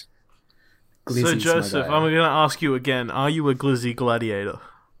this? So Joseph, I'm going to ask you again. Are you a glizzy gladiator?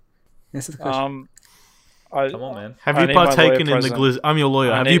 Yes, that's the question. Come on, man. Have you partaken in the glizzy? I'm your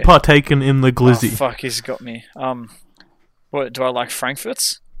lawyer. Have you partaken in the glizzy? Oh, fuck, he's got me. What, do I like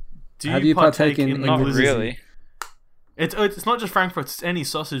Frankfurts? Do Have you partaken in Not glizzy? really. It's not just Frankfurt's, it's any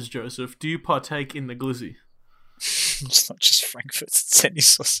sausage, Joseph. Do you partake in the glizzy? It's not just Frankfurts, it's any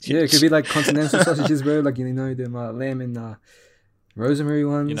sausage. Yeah, it could be like continental sausages, bro. Like, you know, them lamb and rosemary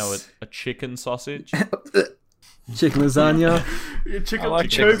ones. You know, a chicken sausage. Chicken lasagna. Chicken, I like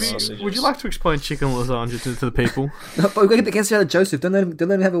chicken Coby, sausages. would you like to explain chicken lasagna to the people? No, but we got to get out of Joseph. Don't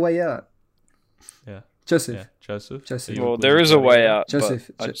let him have a way out. Yeah. Joseph. Yeah, Joseph. Joseph. Are you Well, glizzy there is a buddy? way out, Joseph,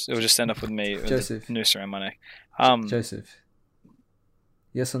 but it'll just end up with me with Joseph. a noose around my neck. Joseph.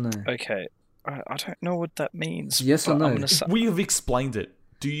 Yes or no? Okay. I don't know what that means. Yes or but no? I'm gonna say- We have explained it.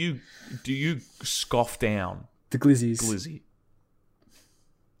 Do you scoff down The glizzies. glizzy?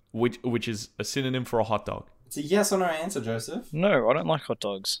 Which is a synonym for a hot dog. It's a yes or no answer, Joseph. No, I don't like hot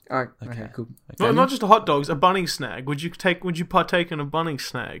dogs. Alright, okay, Okay. cool. No, not just a hot dogs, a bunning snag. Would you partake in a bunning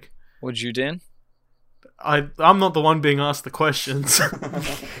snag? Would you, Dan? I'm not the one being asked the questions.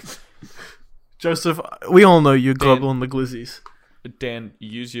 Joseph, we all know you global on the glizzies. Dan,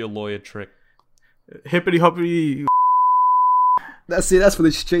 use your lawyer trick. Hippity hoppity. That's it. That's for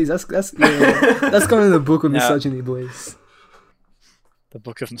the streets. That's going in the book of Now- misogyny, boys. The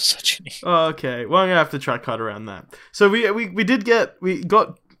Book of Misogyny. Oh, okay, well I'm gonna have to try cut around that. So we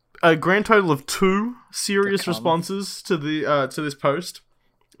got a grand total of 2 serious responses to the to this post,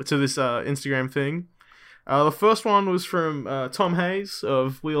 to this Instagram thing. The first one was from Tom Hayes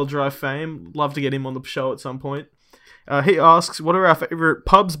of Wheel Drive fame. Love to get him on the show at some point. He asks, "What are our favorite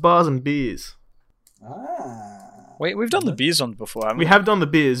pubs, bars, and beers?" Wait, we've done the beers on before, haven't we? We have done the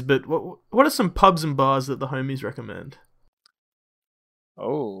beers, but what are some pubs and bars that the homies recommend?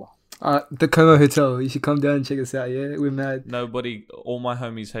 Oh. The Como Hotel. You should come down and check us out. Yeah, we're mad. Nobody, all my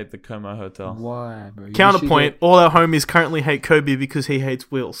homies hate the Como Hotel. Why, bro? You Counterpoint: should all our homies currently hate Coby because he hates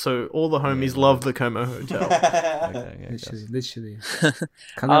Will, so all the homies love the Como Hotel. Okay, yeah, get- literally.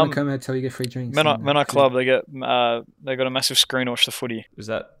 Come down to Como Hotel. You get free drinks. and, Men Eye food. Club, they got a massive screen to watch the footy. Is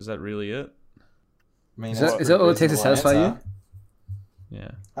that really it? I mean, Is that's that a all it takes to reasonable satisfy answer.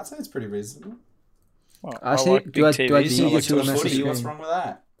 Yeah. I'd say it's pretty reasonable. Well, Actually, like do big I TVs. just You need watch to a the massive footy, what's screen? wrong with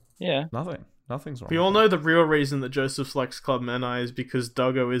that? Yeah. Nothing's wrong. We all know the real reason that Joseph likes Club Men Eye is because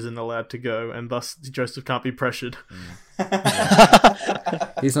Doggo isn't allowed to go, and thus Joseph can't be pressured.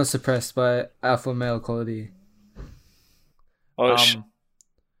 He's not suppressed by alpha male quality. Oh,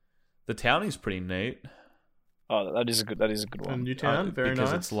 The townie's pretty neat. that is a good one. Newtown, very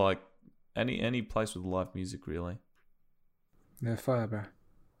because nice. it's like any place with live music, really. They're fire, bro.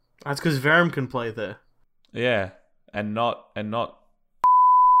 That's because Verum can play there. Yeah, and not.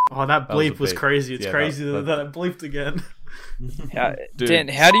 Oh, that That was a bleep was beep. crazy. It's Yeah, crazy that- that it bleeped again. Dude, Dan,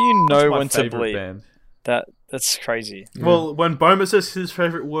 how do you That's know my when to favorite bleep? band. That's crazy. Yeah. Well, when Boma says his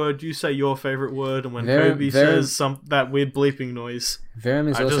favorite word, you say your favorite word, and when Verum- Coby Verum- says that weird bleeping noise, Verum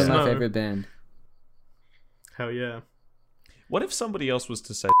is I also just my know. favorite band. hell yeah. What if somebody else was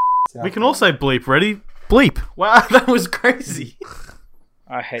to say? We can all say bleep. Ready? Bleep. Wow, that was crazy.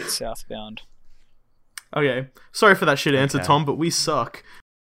 I hate Southbound. Okay, sorry for that shit answer, Okay. Tom, but we suck.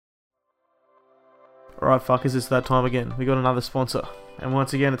 Alright, fuckers, it's that time again. We got another sponsor. And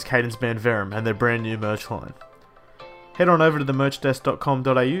once again, it's Caden's band Verum and their brand new merch line. Head on over to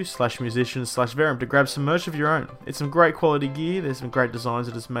themerchdesk.com.au/musicians/Verum to grab some merch of your own. It's some great quality gear, there's some great designs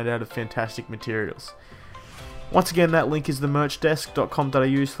that is made out of fantastic materials. Once again, that link is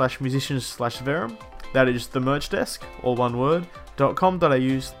themerchdesk.com.au/musicians/Verum. That is the merch desk, all one word,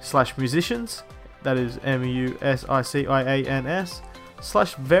 .com.au/musicians. That is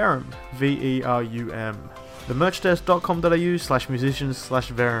MUSICIANS/Verum, VERUM.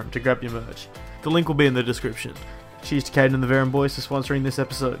 Themerchdesk.com.au/musicians/Verum to grab your merch. The link will be in the description. Cheers to Caden and the Verum boys for sponsoring this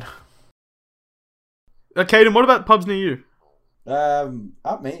episode. Caden, what about pubs near you?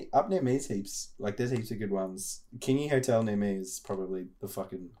 Up near me is heaps. Like, there's heaps of good ones. Kingy Hotel near me is probably the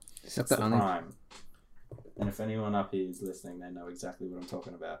fucking Is that it's the the only? prime. And if anyone up here is listening, they know exactly what I'm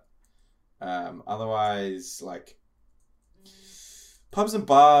talking about. Otherwise, like, pubs and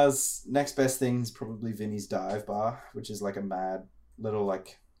bars, next best thing is probably Vinny's Dive Bar, which is like a mad little,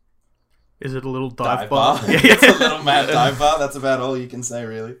 like, Is it a little dive dive bar. bar? It's a little mad dive bar. That's about all you can say,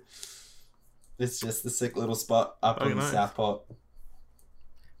 really. It's just the sick little spot up Oh, in nice. Southport.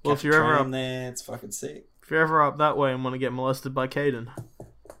 Well, if you're ever up there, it's fucking sick. If you're ever up that way and want to get molested by Caden,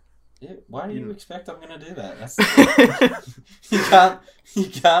 Yeah, why do you You- expect I'm gonna do that? That's you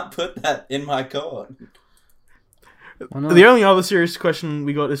can't put that in my court. Why not? the only other serious question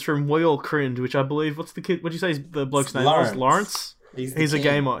we got is from Will Cringe, which I believe, what's the kid? What'd you say the bloke's name was? Lawrence. He's He's a king.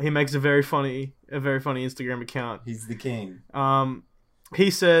 gamer. He makes a very funny Instagram account. He's the king. He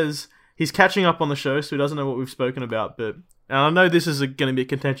says he's catching up on the show, so he doesn't know what we've spoken about. But and I know this is going to be a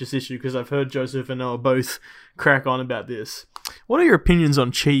contentious issue because I've heard Joseph and Noah both crack on about this. What are your opinions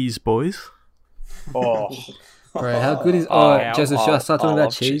on cheese, boys? Oh, Bro, how good is... Joseph, should I start talking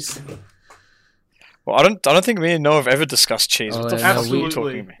about cheese? Well, I don't think me and Noah have ever discussed cheese. What the fuck are you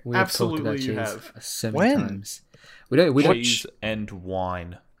talking about? We have talked about Absolutely you cheese have. so When? many times. We don't Cheese and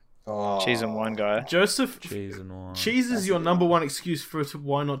wine. Cheese and wine guy. Joseph, Cheese and wine. cheese is your number one excuse for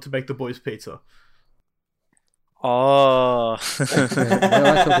why not to bake the boys' pizza. Oh. I like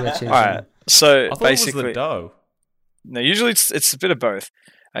talking about cheese. Alright, so I thought basically... it was the dough. No, usually it's a bit of both.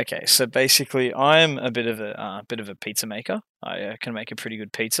 Okay, so basically, I'm a bit of a pizza maker. I can make a pretty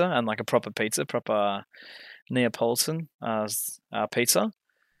good pizza, and like a proper Neapolitan pizza.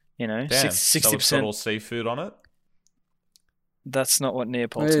 You know, Damn, 60%. so it's got all seafood on it? That's not what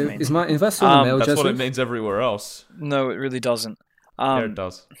Neapolitan means. Is my investor in the mail, That's Joseph? what it means everywhere else. No, it really doesn't. Yeah, it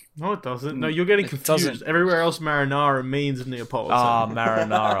does. No, it doesn't. No, you're getting It confused. doesn't. Everywhere else, marinara means Neapolitan.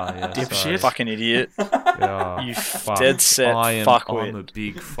 Marinara, yeah. Dipshit. sorry. Fucking idiot. Yeah, You fuck. dead set I'm fuckwit. a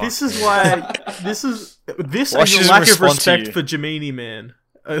big fuck. This is why. This Why and she your doesn't lack of respond to respect you? for Gemini Man.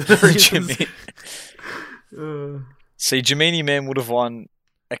 are the reasons- Jimmy. Uh, See, Gemini Man would have won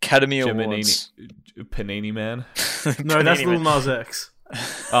Academy Awards. Panini Man. no, that's Gemini Lil Man. Nas X.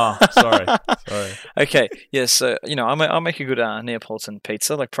 Sorry. Okay, yeah, so, I'll make a good Neapolitan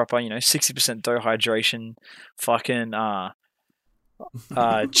pizza, like proper, 60% dough hydration, fucking,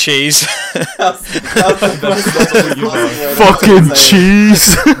 cheese. Fucking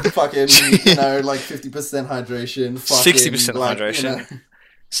cheese. Fucking, like 50% hydration. 60% hydration.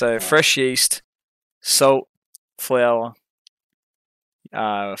 So, fresh yeast, salt, flour,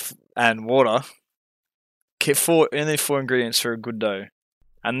 and water. Only 4 ingredients for a good dough.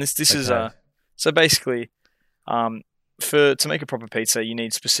 And this is Okay. so basically, to make a proper pizza, you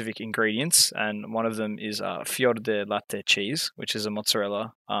need specific ingredients, and one of them is fior di latte cheese, which is a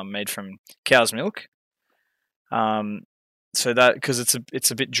mozzarella made from cow's milk. So that because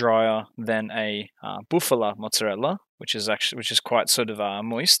it's a bit drier than a bufala mozzarella, which is quite sort of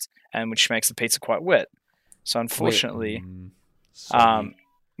moist and which makes the pizza quite wet. So unfortunately, Soggy.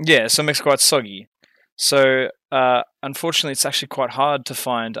 yeah, so it makes it quite soggy. So, unfortunately, it's actually quite hard to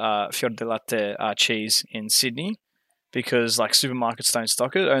find fior di latte cheese in Sydney because like supermarkets don't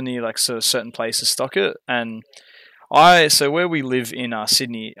stock it. Only like sort of certain places stock it. And so where we live in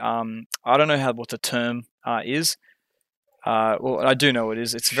Sydney, I don't know what the term is. Well, I do know what it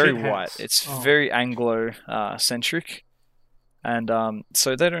is. It's very Shithouse. white. It's Oh. very Anglo centric, and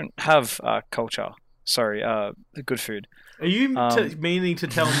so they don't have culture. Sorry, good food. Are you Um, meaning to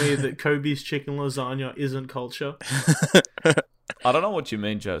tell me that Coby's chicken lasagna isn't culture? I don't know what you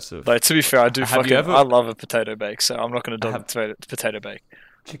mean, Joseph. Though to be fair, I love a potato bake, so I'm not going to dog potato bake.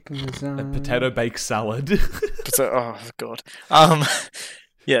 Chicken A lasagna. potato bake salad. Oh god.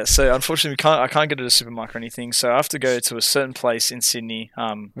 Yeah. So unfortunately, I can't get it at a supermarket or anything. So I have to go to a certain place in Sydney.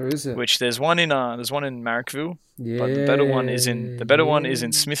 Where is it? Which there's one in Marrickville, Yeah. but the better one is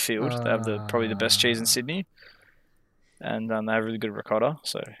in Smithfield. They have probably the best cheese in Sydney, and they have really good ricotta.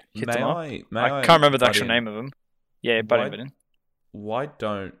 So hit them up. I can't remember the actual name of them. Yeah, but in. Why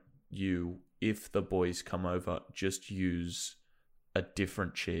don't you, if the boys come over, just use a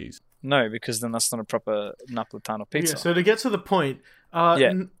different cheese? No, because then that's not a proper Napolitano pizza. Yeah, so to get to the point,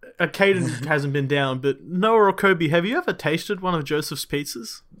 Yeah. Caden hasn't been down, but Noah or Coby, have you ever tasted one of Joseph's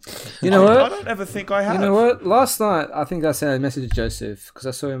pizzas? You know I what? don't ever think I have. You know what? Last night, I think I sent a message to Joseph because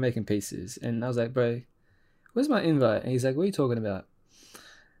I saw him making pizzas, and I was like, "Bro, where's my invite?" And he's like, "What are you talking about?"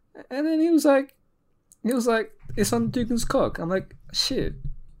 And then he was like, "It's on Dugan's cock." I'm like, "Shit,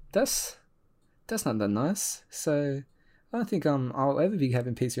 that's not that nice." So I don't think I'll ever be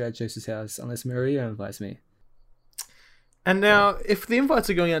having pizza at Joseph's house unless Maria invites me. And now, if the invites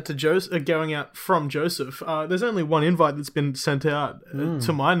are going out from Joseph, there's only one invite that's been sent out,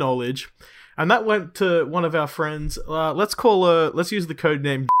 to my knowledge, and that went to one of our friends. Let's use the code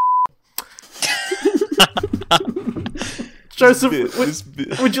name. Joseph,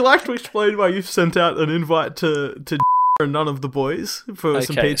 would you like to explain why you've sent out an invite to and none of the boys for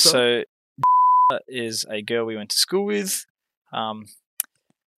some pizza? So is a girl we went to school with. I'm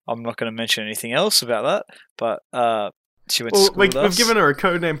not going to mention anything else about that, but she went to school with us. We've given her a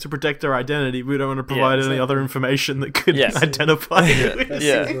code name to protect her identity. We don't want to provide any other information that could identify her.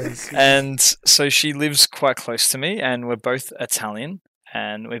 Yeah. And so she lives quite close to me, and we're both Italian,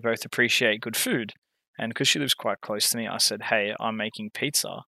 and we both appreciate good food. And because she lives quite close to me, I said, "Hey, I'm making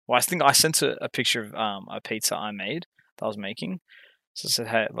pizza." Well, I think I sent her a picture of a pizza I made that I was making. So I said,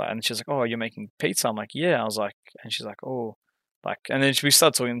 "Hey," and she's like, "Oh, you're making pizza?" I'm like, "Yeah." I was like, and she's like, "Oh," and then we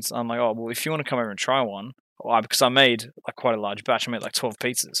started talking. I'm like, "Oh, well, if you want to come over and try one, because I made like quite a large batch. I made like 12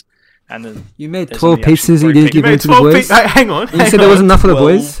 pizzas, and then You made there's 12 only actually pizzas and you three didn't give You them made to the 12 boys? Hang on. And you said there wasn't enough for the 12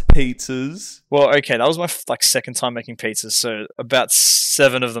 boys? pizzas. Well, okay, that was my like second time making pizzas, so about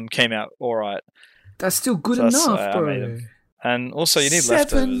 7 of them came out all right. That's still good So that's enough, why I bro. made them. And also, you need 7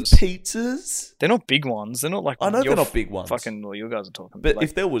 leftovers. pizzas? They're not big ones. They're not like I know your they're not big ones. Fucking, well, you guys are talking. But like,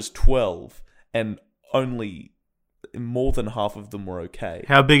 if there was 12 and only more than half of them were okay.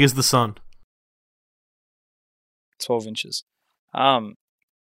 How big is the sun? 12 inches.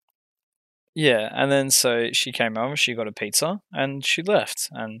 Yeah, and then so she came over, she got a pizza, and she left.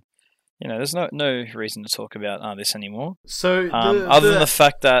 And, there's no reason to talk about this anymore. So, other than the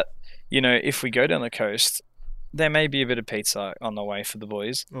fact that, if we go down the coast, there may be a bit of pizza on the way for the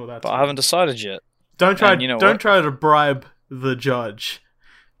boys, but I haven't decided yet. Don't try. And Don't try to bribe the judge.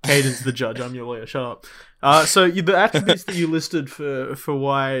 Caden's the judge. I'm your lawyer. Shut up. The attributes that you listed for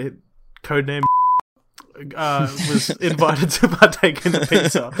why codename was invited to partake in the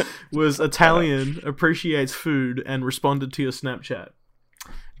pizza was Italian, appreciates food, and responded to your Snapchat.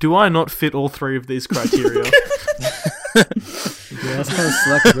 Do I not fit all 3 of these criteria? Yeah, that's kind of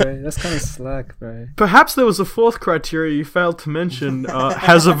slack, bro. That's kind of slack, bro. Perhaps there was a 4th criteria you failed to mention,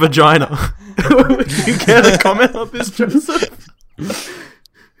 has a vagina. You care to comment on this, Joseph?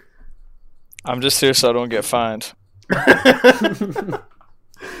 I'm just here so I don't get fined.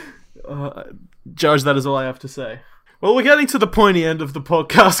 Judge, that is all I have to say. Well, we're getting to the pointy end of the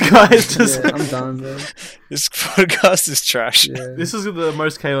podcast, guys. Yeah, I'm done, bro. This podcast is trash. Yeah. This is the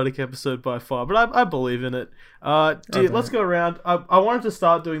most chaotic episode by far, but I believe in it. Let's go around. I wanted to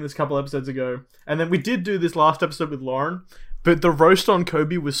start doing this a couple episodes ago, and then we did do this last episode with Lauren, but the roast on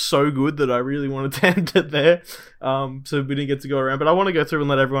Coby was so good that I really wanted to end it there. So we didn't get to go around, but I want to go through and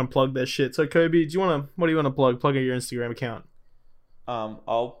let everyone plug their shit. So Coby, what do you want to plug? Plug your Instagram account.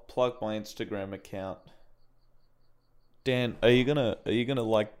 I'll plug my Instagram account. Dan, are you gonna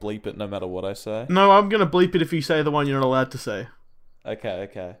like bleep it no matter what I say? No, I'm gonna bleep it if you say the one you're not allowed to say.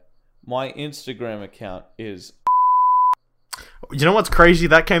 Okay. My Instagram account is. You know what's crazy?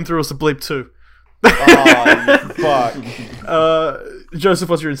 That came through as a bleep too. Oh, fuck. Joseph,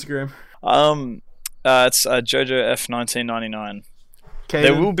 what's your Instagram? It's Jojo F1999.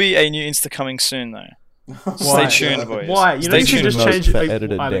 There will be a new Insta coming soon though. Stay tuned, boys. Why? You know, you should just change it.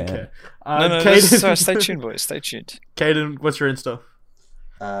 I don't care. No, stay tuned, boys. Stay tuned. Caden, what's your Insta?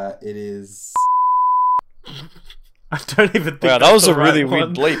 It is. I don't even think. Wow, that was a really weird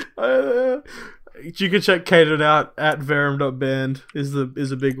bleep. You can check Caden out at verum.band is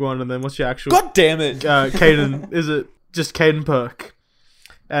a big one, and then what's your actual? God damn it! Caden, is it just Caden Perk?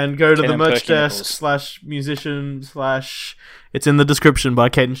 And go to the Caden merch Perky desk /musician/ it's in the description by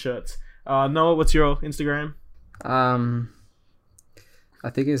Caden Shirts. Noah, what's your Instagram? I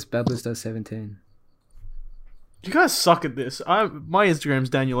think it's Babblers.17. You guys suck at this. My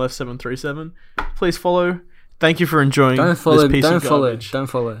Instagram's DanielF737. Please follow. Thank you for enjoying this piece of garbage. Don't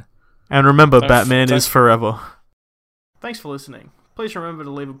follow. And remember, Batman is forever. Thanks for listening. Please remember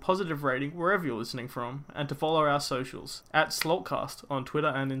to leave a positive rating wherever you're listening from, and to follow our socials at Slaltcast on Twitter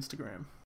and Instagram.